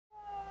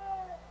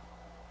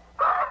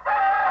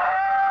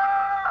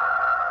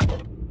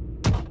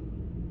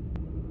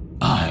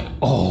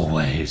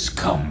always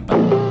come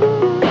back.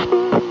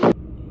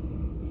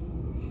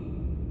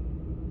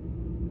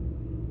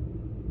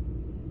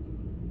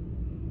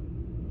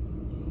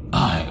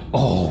 I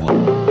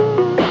always...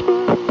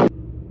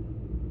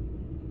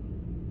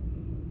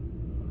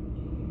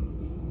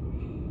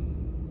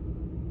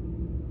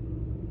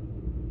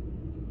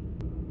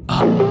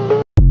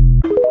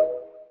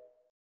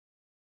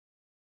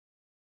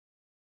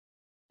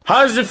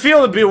 How does it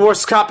feel to be the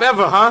worst cop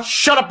ever, huh?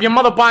 Shut up, your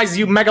mother buys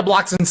you Mega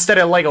Bloks instead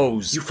of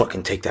Legos. You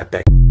fucking take that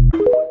back.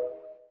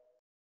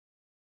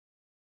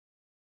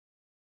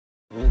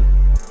 Ooh,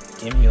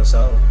 give me your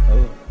soul.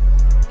 Ooh,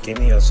 give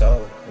me your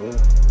soul. Ooh,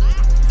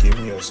 give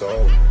me your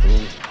soul.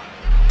 Ooh,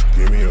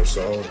 give me your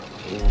soul.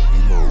 Ooh,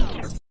 you know.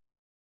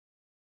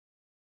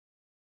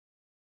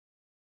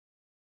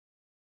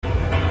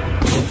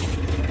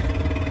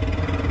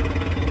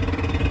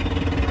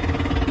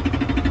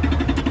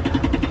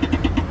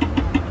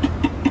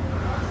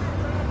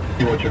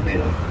 What you're made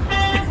of.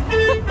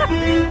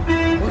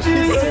 What's she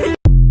say?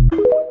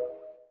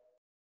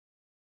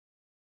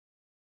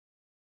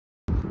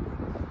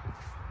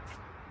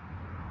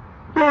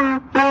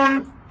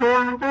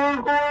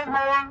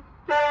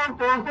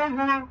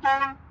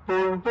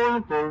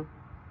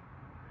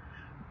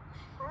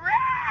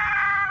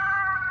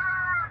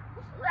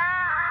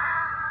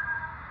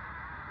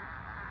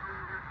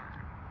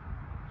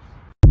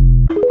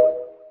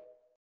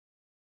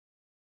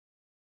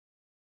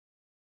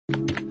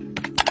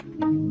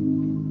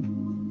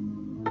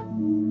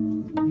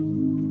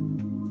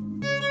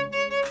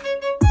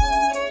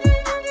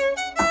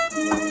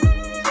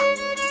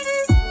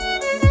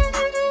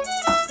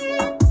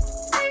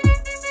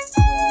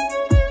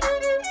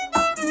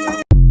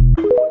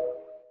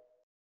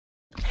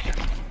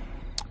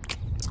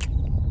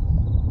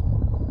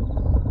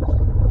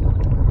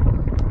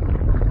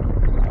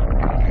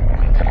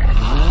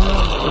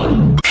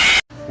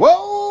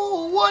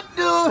 Whoa, what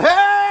the hell?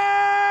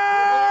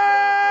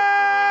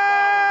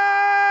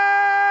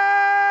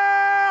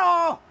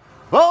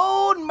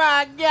 Oh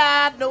my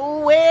God, no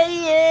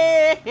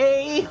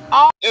way.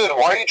 Oh. Dude,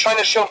 why are you trying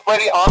to show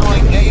Freddy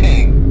online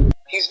dating?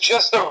 He's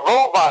just a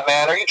robot,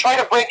 man. Are you trying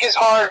to break his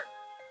heart?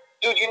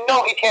 Dude, you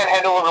know he can't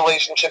handle a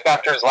relationship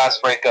after his last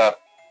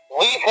breakup.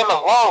 Leave him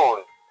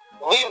alone.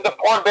 Leave the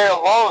poor bear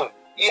alone.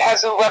 He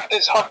hasn't left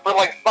his hut for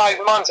like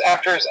 5 months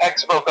after his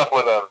ex broke up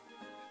with him.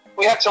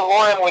 We had to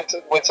lure him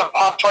with some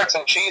Pop-Tarts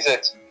and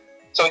Cheez-Its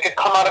so he could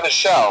come out of his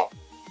shell.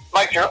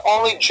 Mike, your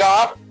only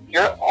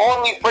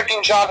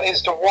freaking job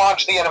is to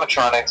watch the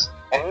animatronics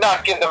and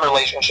not give them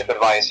relationship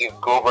advice, you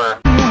goober.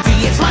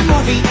 It's my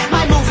movie,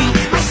 my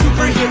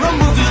superhero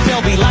movie.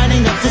 They'll be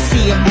lining up to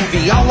see a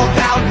movie all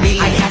about me.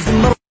 I have the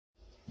most.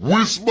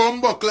 Which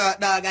bumbo clock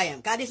Dog I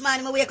am. Cause this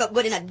morning I wake up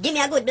good enough. Give me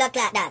a good blood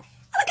clot, dog.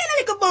 What kind of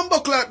little bumbo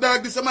clock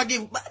dog this I'ma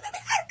give?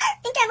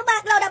 Think I have a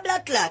backload of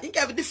blood clot. Think I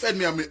have to defend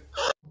me on me.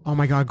 Oh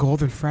my God,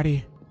 Golden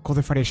Freddy.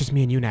 Golden Freddy, it's just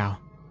me and you now.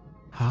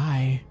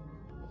 Hi.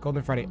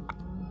 Golden Freddy.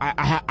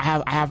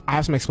 I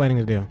have some explaining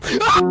to do.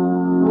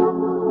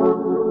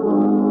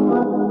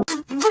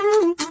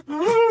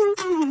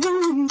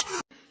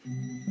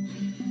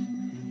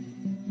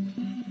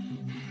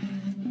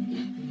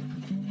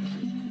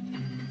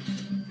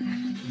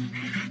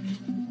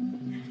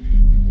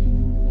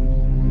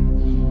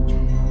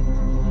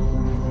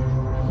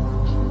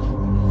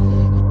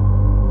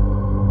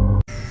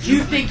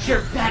 You think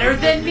you're better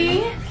than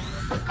me?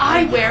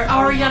 I wear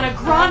Ariana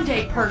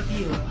Grande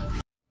perfume.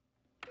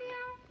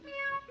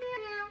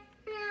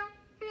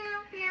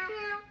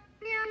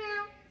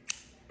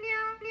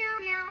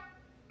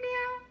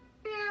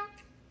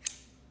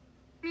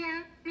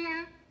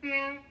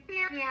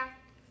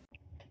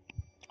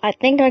 I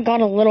think I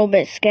got a little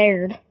bit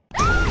scared.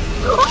 I'm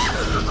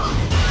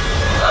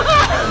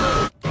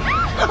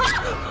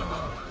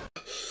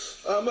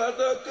at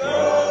the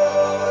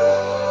girl.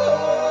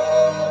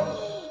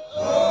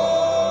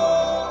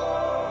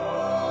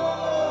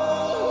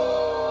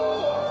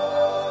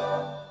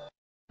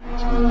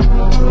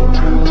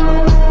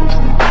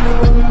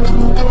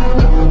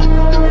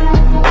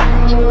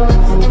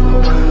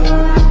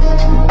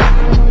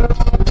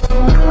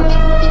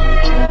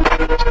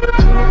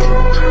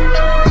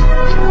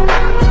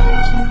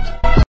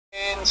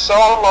 So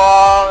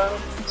long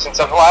since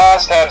I've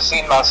last have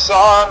seen my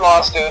son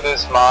lost to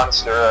this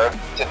monster,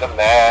 to the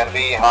man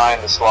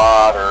behind the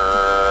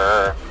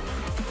slaughter.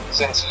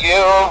 Since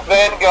you've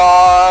been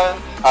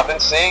gone, I've been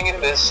singing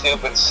this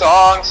stupid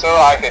song so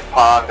I could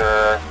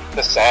ponder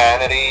the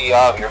sanity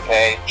of your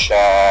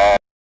paycheck.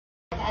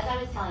 As I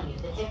was telling you,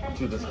 the difference.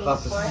 Dude, this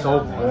class is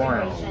so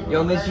boring.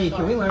 Yo, Miss G,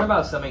 can we learn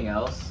about something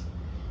else?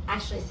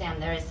 Actually, Sam,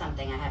 there is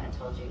something I haven't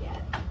told you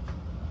yet.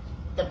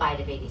 The bite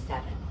of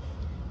 87.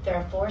 There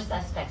are 4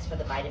 suspects for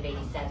the bite of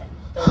 87.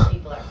 Those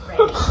people are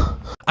Freddy.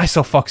 I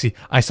saw Foxy.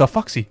 I saw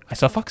Foxy. I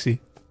saw Foxy.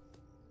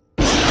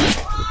 Oh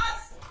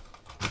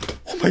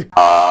my.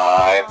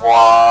 I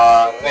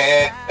want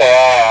it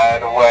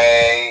that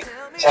way.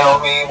 Tell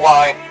me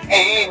why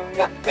ain't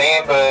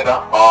nothing but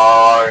a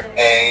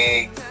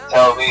heartache.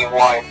 Tell me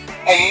why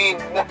ain't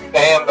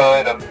nothing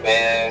but a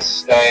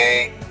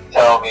mistake.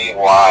 Tell me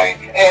why,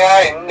 and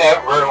I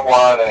never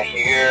wanna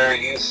hear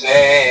you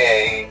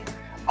say,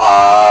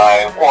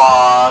 I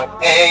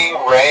want a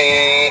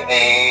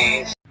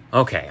raise.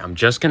 Okay, I'm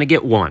just gonna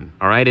get one,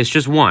 alright? It's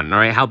just one,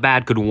 alright? How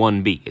bad could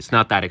one be? It's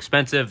not that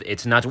expensive,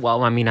 it's not,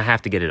 well, I mean, I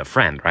have to get it a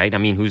friend, right? I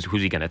mean, who's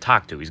he gonna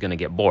talk to? He's gonna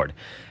get bored.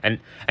 And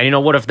you know,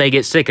 what if they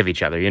get sick of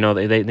each other? You know,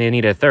 they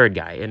need a third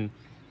guy, and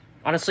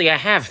honestly, I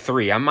have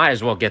 3. I might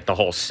as well get the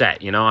whole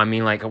set, you know? I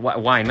mean, like,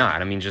 why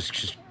not? I mean,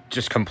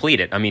 just complete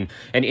it. I mean,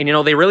 and you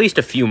know, they released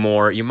a few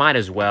more. You might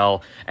as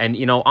well. And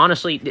you know,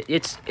 honestly,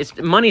 it's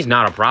money's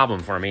not a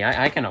problem for me.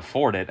 I can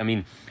afford it. I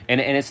mean, and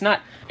it's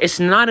not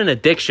an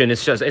addiction.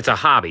 It's a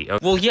hobby.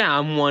 Well, yeah,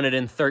 I'm wanted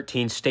in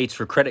 13 states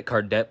for credit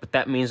card debt, but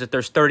that means that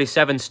there's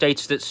 37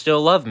 states that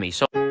still love me.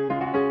 So.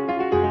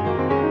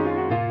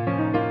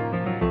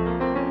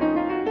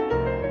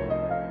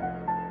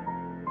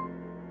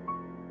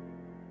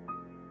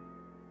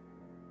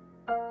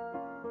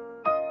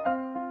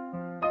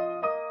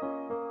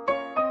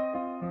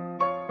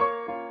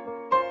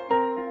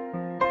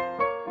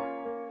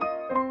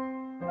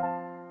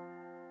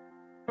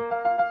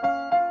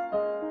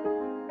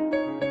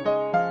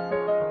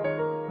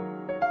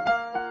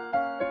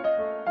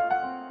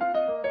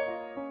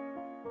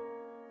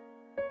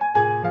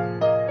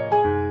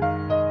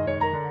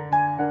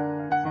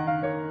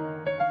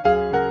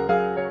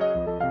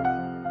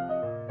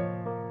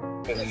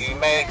 Cause you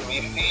make me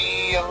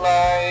feel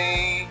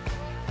like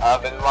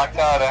I've been locked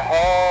out of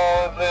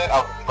heaven.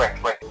 Oh,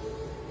 frick.